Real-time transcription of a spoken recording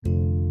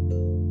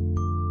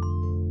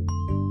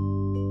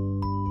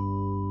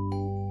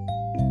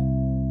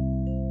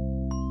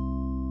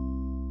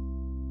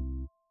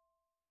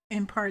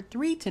part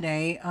 3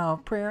 today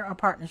of Prayer, a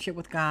Partnership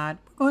with God.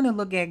 We're going to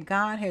look at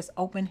God has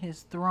opened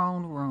his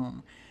throne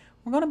room.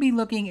 We're going to be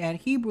looking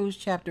at Hebrews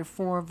chapter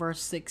 4,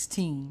 verse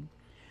 16.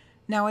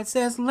 Now it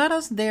says, "Let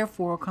us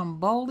therefore come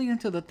boldly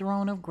into the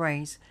throne of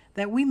grace,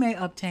 that we may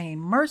obtain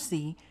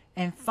mercy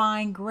and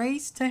find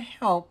grace to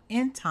help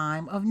in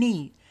time of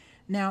need."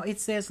 Now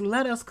it says,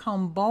 let us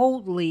come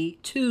boldly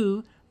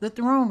to the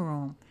throne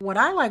room. What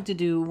I like to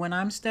do when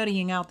I'm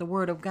studying out the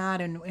Word of God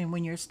and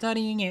when you're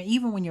studying and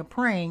even when you're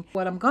praying,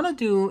 what I'm going to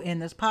do in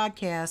this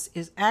podcast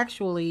is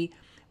actually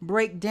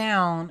break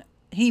down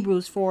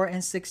Hebrews 4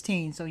 and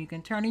 16. So you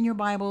can turn in your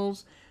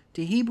Bibles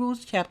to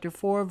Hebrews chapter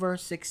 4,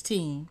 verse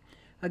 16.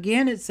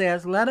 Again, it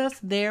says, "Let us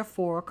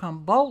therefore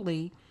come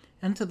boldly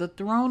unto the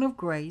throne of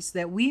grace,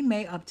 that we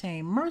may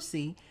obtain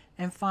mercy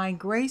and find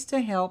grace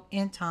to help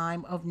in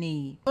time of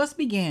need." Let's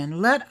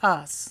begin. Let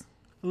us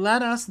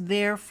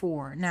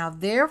therefore. Now,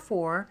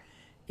 therefore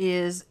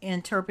is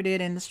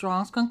interpreted in the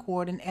Strong's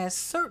Concordance as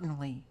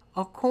certainly,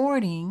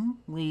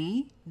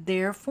 accordingly,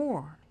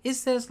 therefore. It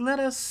says, let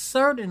us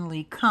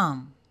certainly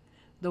come.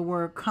 The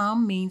word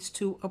come means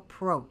to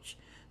approach.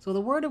 So the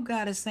Word of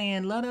God is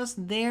saying, let us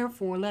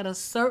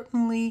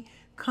certainly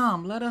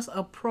come. Let us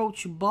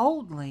approach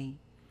boldly.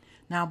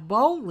 Now,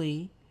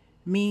 boldly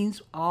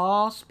means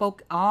all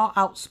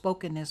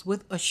outspokenness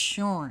with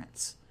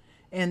assurance.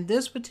 In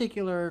this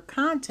particular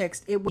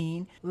context, it would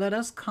mean let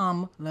us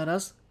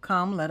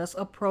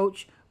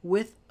approach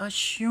with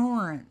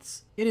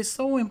assurance. It is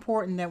so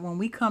important that when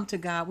we come to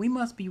God, we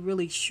must be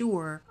really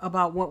sure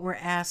about what we're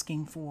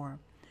asking for.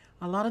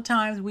 A lot of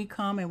times we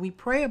come and we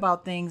pray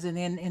about things, and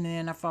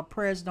then if our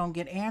prayers don't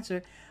get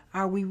answered,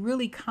 are we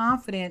really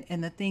confident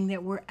in the thing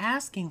that we're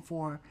asking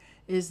for?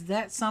 Is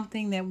that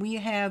something that we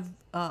have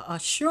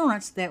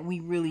assurance that we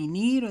really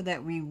need, or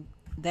that we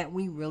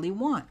really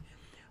want?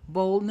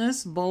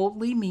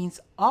 Boldly means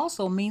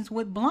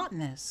with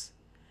bluntness.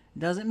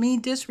 Doesn't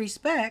mean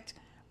disrespect,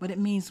 but it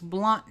means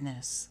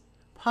bluntness,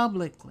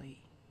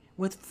 publicly,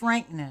 with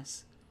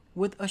frankness,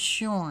 with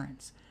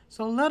assurance.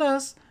 So let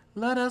us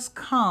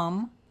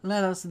come.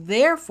 Let us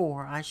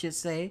therefore,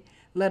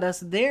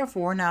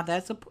 now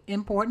that's an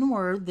important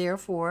word,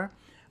 therefore,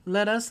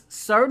 let us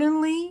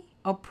certainly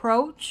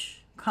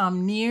approach,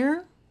 come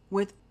near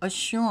with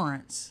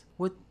assurance,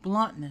 with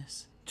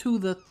bluntness, to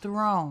the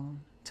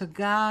throne, to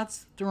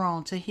God's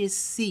throne, to his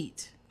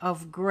seat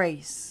of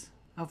grace,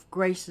 of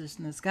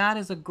graciousness. God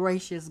is a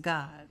gracious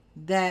God.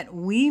 That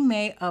we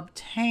may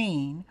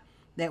obtain,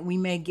 that we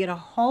may get a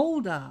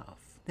hold of,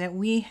 that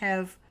we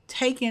have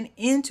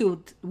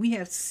we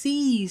have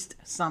seized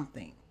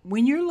something.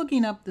 When you're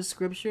looking up the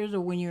scriptures,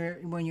 or when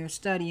you're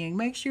studying,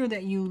 make sure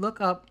that you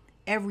look up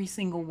every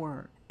single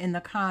word in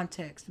the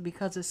context,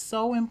 because it's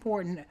so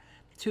important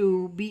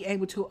to be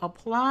able to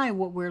apply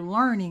what we're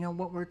learning and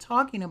what we're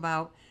talking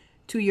about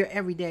to your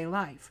everyday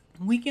life.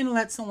 We can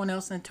let someone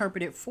else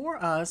interpret it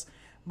for us,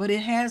 but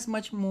it has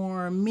much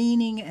more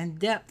meaning and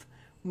depth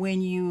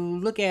when you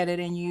look at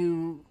it and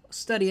you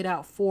study it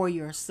out for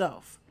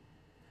yourself.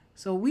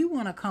 So we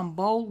want to come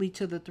boldly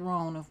to the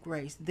throne of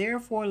grace.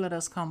 Therefore, let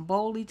us come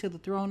boldly to the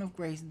throne of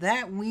grace,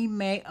 that we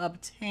may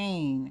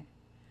obtain,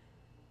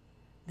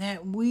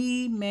 that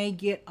we may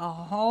get a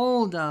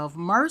hold of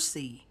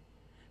mercy,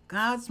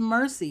 God's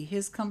mercy,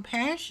 his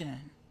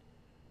compassion.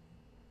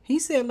 He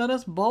said, let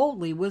us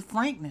boldly, with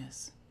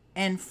frankness,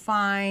 and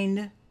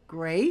find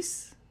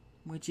grace,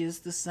 which is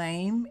the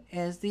same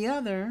as the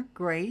other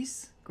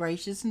grace,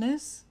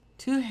 graciousness,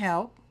 to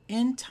help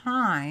in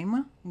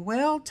time,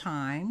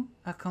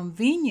 a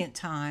convenient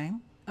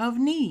time of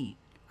need,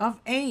 of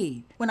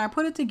aid. When I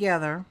put it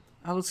together,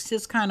 I was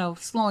just kind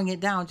of slowing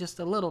it down just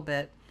a little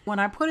bit. When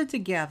I put it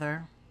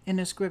together in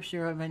the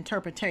scripture of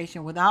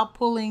interpretation, without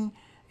pulling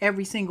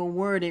every single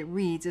word it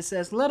reads, it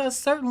says, let us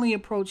certainly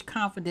approach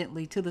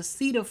confidently to the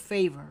seat of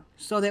favor,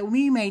 so that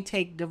we may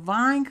take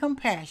divine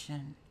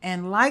compassion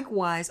and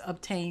likewise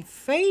obtain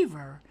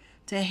favor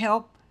to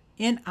help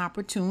in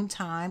opportune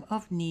time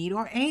of need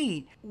or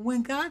aid.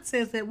 When God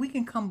says that we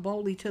can come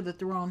boldly to the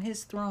throne,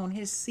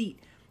 his seat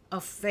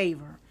of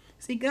favor.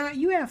 See, God,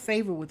 you have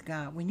favor with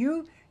God. When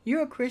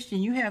you're a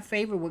Christian, you have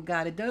favor with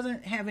God. It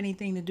doesn't have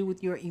anything to do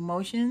with your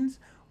emotions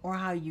or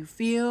how you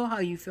feel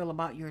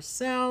about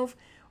yourself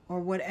or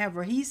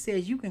whatever. He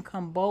says you can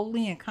come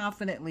boldly and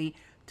confidently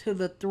to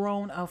the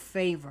throne of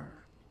favor.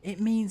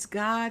 It means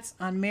God's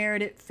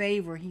unmerited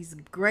favor, his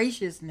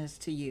graciousness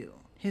to you,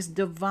 his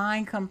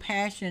divine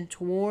compassion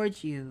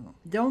towards you.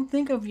 Don't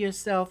think of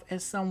yourself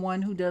as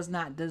someone who does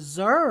not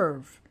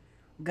deserve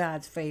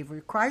God's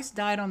favor. Christ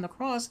died on the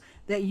cross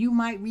that you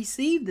might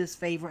receive this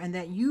favor and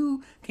that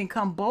you can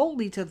come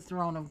boldly to the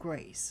throne of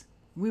grace.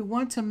 We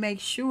want to make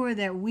sure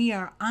that we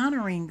are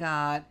honoring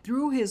God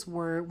through his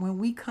word when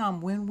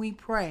we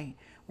pray.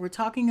 We're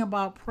talking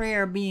about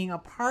prayer being a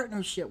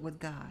partnership with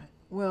God.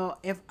 Well,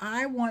 if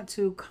I want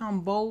to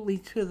come boldly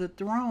to the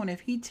throne,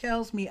 if he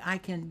tells me I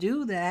can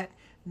do that,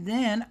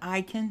 then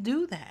I can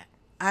do that.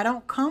 I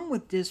don't come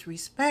with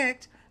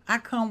disrespect. I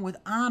come with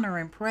honor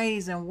and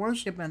praise and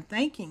worship and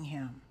thanking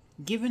him,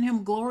 giving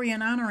him glory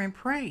and honor and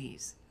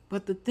praise.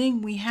 But the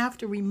thing we have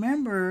to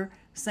remember,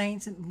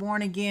 saints and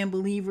born again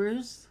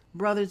believers,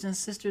 brothers and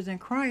sisters in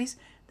Christ,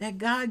 that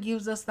God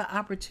gives us the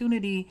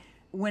opportunity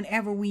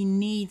whenever we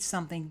need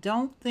something.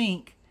 Don't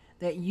think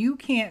that you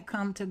can't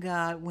come to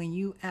God when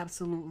you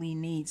absolutely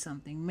need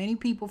something. Many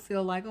people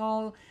feel like,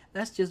 oh,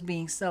 that's just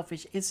being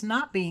selfish. It's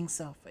not being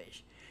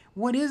selfish.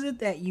 What is it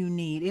that you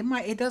need?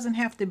 It doesn't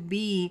have to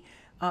be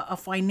a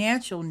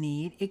financial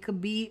need. It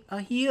could be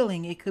a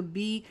healing. It could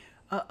be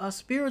a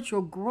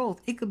spiritual growth.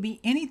 It could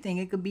be anything.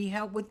 It could be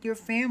help with your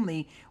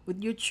family,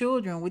 with your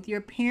children, with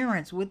your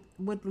parents, with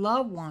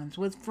loved ones,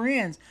 with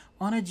friends,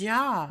 on a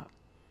job.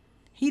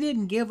 He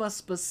didn't give us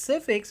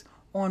specifics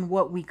on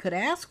what we could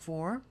ask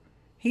for.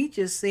 He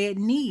just said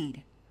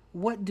need.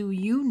 What do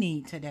you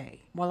need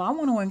today? Well, I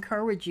want to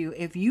encourage you.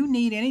 If you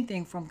need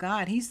anything from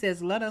God, he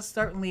says, let us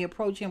certainly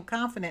approach him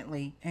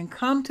confidently and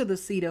come to the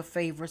seat of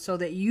favor so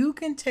that you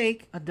can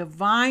take a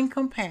divine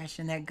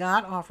compassion that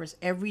God offers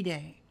every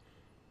day.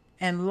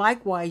 And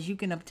likewise, you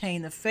can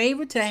obtain the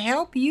favor to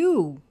help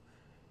you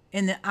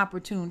in the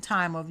opportune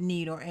time of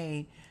need or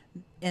aid.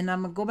 And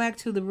I'm going to go back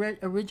to the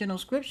original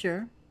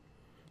scripture.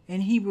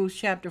 In Hebrews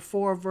chapter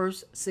 4,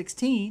 verse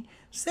 16,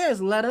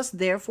 says, let us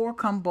therefore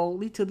come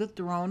boldly to the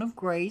throne of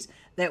grace,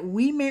 that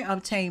we may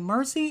obtain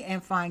mercy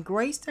and find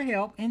grace to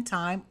help in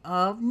time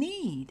of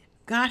need.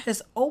 God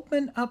has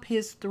opened up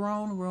his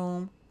throne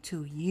room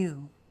to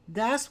you.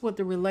 That's what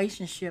the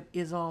relationship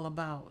is all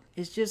about.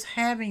 It's just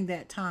having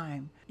that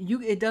time.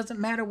 It doesn't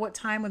matter what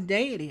time of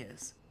day it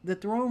is. The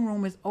throne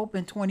room is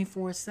open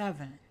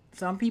 24/7.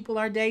 Some people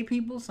are day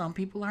people, some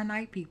people are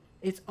night people.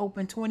 It's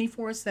open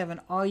 24/7.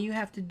 All you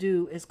have to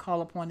do is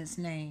call upon his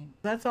name.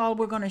 That's all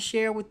we're going to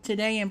share with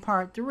today in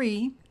part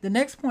 3. The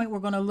next point we're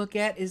going to look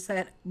at is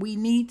that we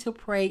need to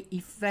pray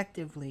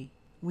effectively.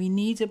 We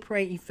need to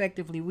pray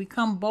effectively. We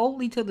come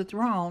boldly to the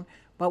throne,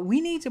 but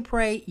we need to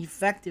pray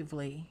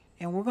effectively.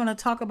 And we're going to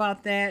talk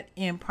about that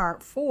in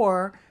part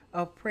 4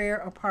 of Prayer,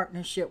 a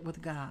Partnership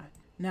with God.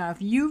 Now,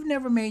 if you've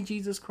never made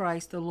Jesus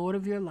Christ the Lord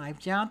of your life,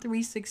 John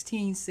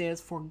 3:16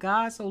 says, for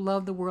God so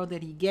loved the world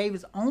that he gave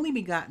his only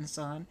begotten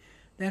Son,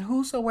 that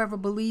whosoever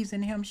believes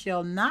in him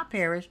shall not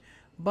perish,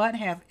 but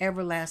have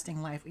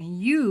everlasting life.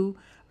 And you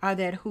are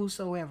that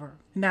whosoever.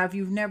 Now, if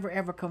you've never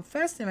ever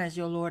confessed him as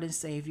your Lord and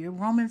Savior,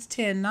 Romans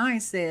 10:9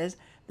 says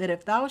that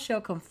if thou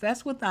shalt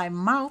confess with thy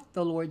mouth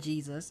the Lord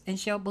Jesus, and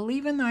shalt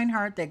believe in thine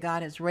heart that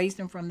God has raised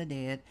him from the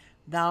dead,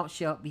 thou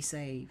shalt be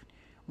saved.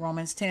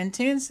 Romans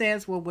 10:10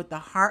 says, well, with the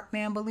heart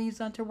man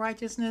believes unto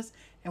righteousness,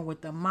 and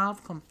with the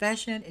mouth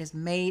confession is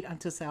made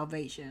unto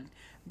salvation.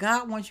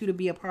 God wants you to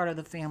be a part of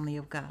the family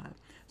of God.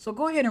 So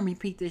go ahead and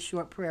repeat this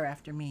short prayer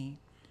after me.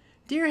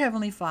 Dear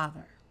Heavenly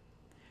Father,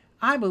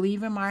 I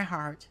believe in my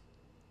heart,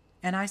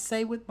 and I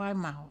say with my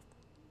mouth,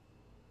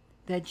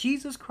 that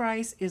Jesus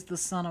Christ is the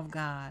Son of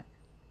God.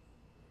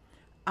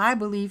 I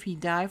believe he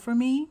died for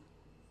me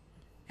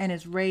and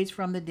is raised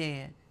from the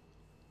dead.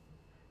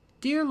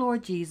 Dear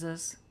Lord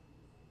Jesus,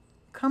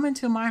 come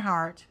into my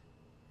heart,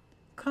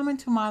 come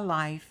into my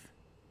life,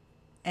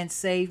 and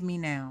save me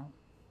now.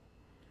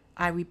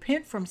 I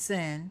repent from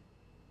sin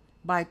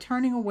by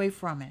turning away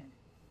from it.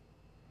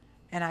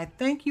 And I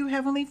thank you,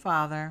 Heavenly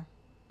Father,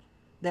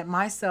 that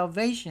my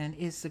salvation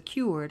is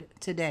secured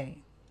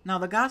today. Now,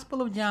 the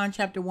Gospel of John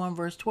chapter 1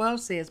 verse 12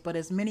 says, but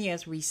as many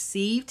as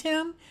received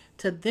him,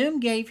 to them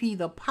gave he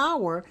the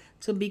power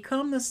to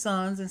become the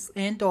sons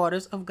and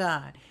daughters of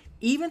God,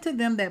 even to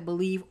them that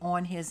believe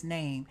on his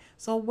name.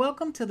 So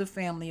welcome to the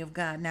family of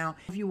God. Now,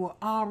 if you were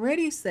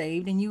already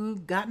saved and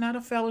you've gotten out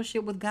of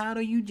fellowship with God,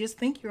 or you just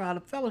think you're out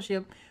of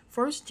fellowship,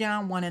 1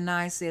 John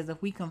 1:9 says,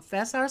 if we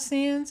confess our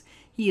sins,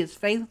 he is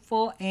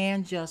faithful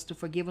and just to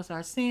forgive us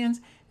our sins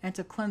and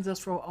to cleanse us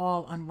from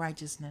all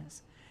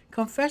unrighteousness.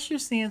 Confess your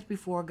sins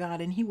before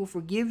God, and he will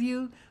forgive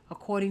you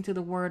according to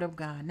the word of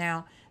God.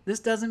 Now, this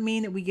doesn't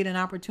mean that we get an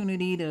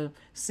opportunity to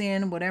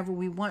sin whatever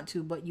we want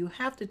to, but you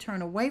have to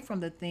turn away from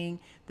the thing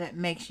that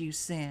makes you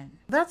sin.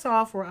 That's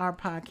all for our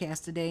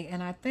podcast today,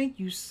 and I thank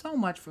you so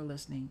much for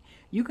listening.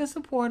 You can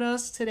support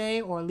us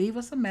today or leave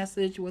us a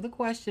message with a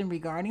question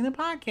regarding the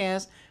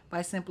podcast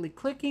by simply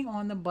clicking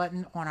on the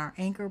button on our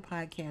Anchor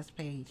podcast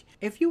page.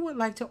 If you would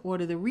like to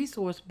order the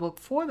resource book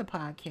for the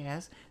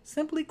podcast,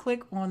 simply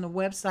click on the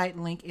website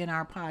link in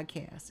our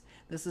podcast.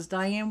 This is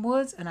Diane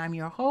Woods, and I'm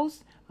your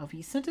host of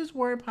He Sent His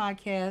Word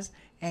podcast,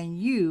 and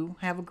you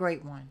have a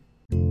great one.